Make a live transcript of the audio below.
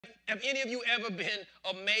Have any of you ever been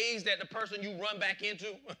amazed at the person you run back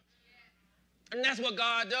into? And that's what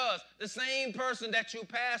God does. The same person that you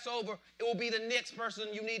pass over, it will be the next person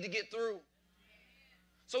you need to get through.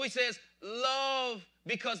 So he says, love,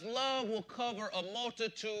 because love will cover a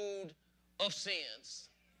multitude of sins.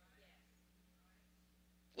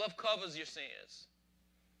 Love covers your sins.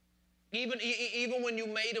 Even when you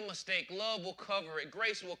made a mistake, love will cover it.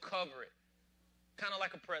 Grace will cover it. Kind of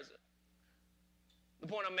like a present. The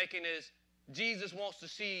point I'm making is Jesus wants to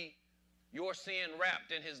see your sin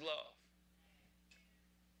wrapped in his love.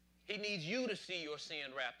 He needs you to see your sin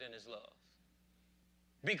wrapped in his love.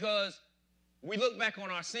 Because we look back on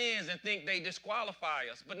our sins and think they disqualify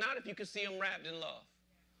us, but not if you can see them wrapped in love.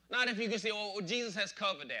 Not if you can see, oh, Jesus has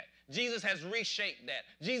covered that. Jesus has reshaped that.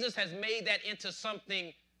 Jesus has made that into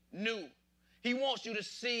something new. He wants you to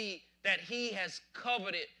see that he has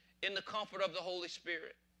covered it in the comfort of the Holy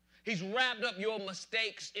Spirit. He's wrapped up your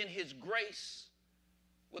mistakes in his grace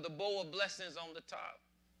with a bow of blessings on the top.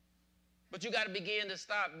 But you got to begin to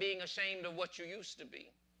stop being ashamed of what you used to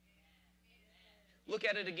be. Look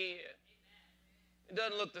at it again. It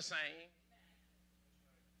doesn't look the same.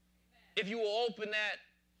 If you will open that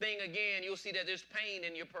thing again, you'll see that there's pain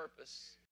in your purpose.